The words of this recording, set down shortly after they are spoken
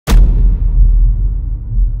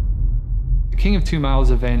King of 2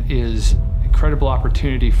 Miles event is an incredible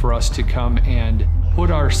opportunity for us to come and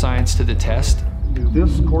put our science to the test.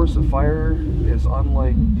 This course of fire is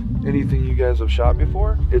unlike anything you guys have shot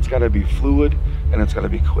before. It's got to be fluid and it's got to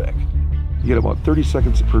be quick. You get about 30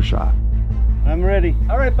 seconds per shot. I'm ready.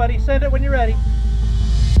 All right, buddy, send it when you're ready.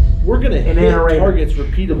 We're going to hit targets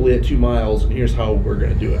repeatedly at 2 miles, and here's how we're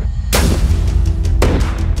going to do it.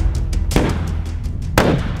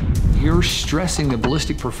 You're stressing the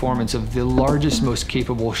ballistic performance of the largest, most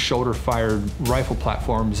capable shoulder-fired rifle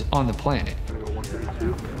platforms on the planet.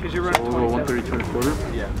 Because you're running 132 and a quarter?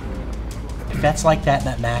 Yeah. If that's like that in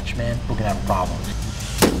that match, man, we're gonna have a problem.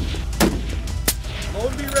 Load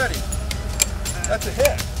and be ready. That's a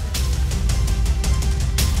hit.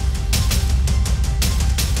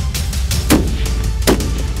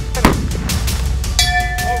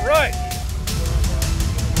 All right.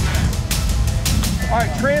 All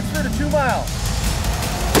right, transfer to 2 miles.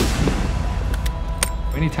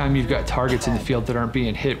 Anytime you've got targets in the field that aren't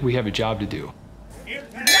being hit, we have a job to do.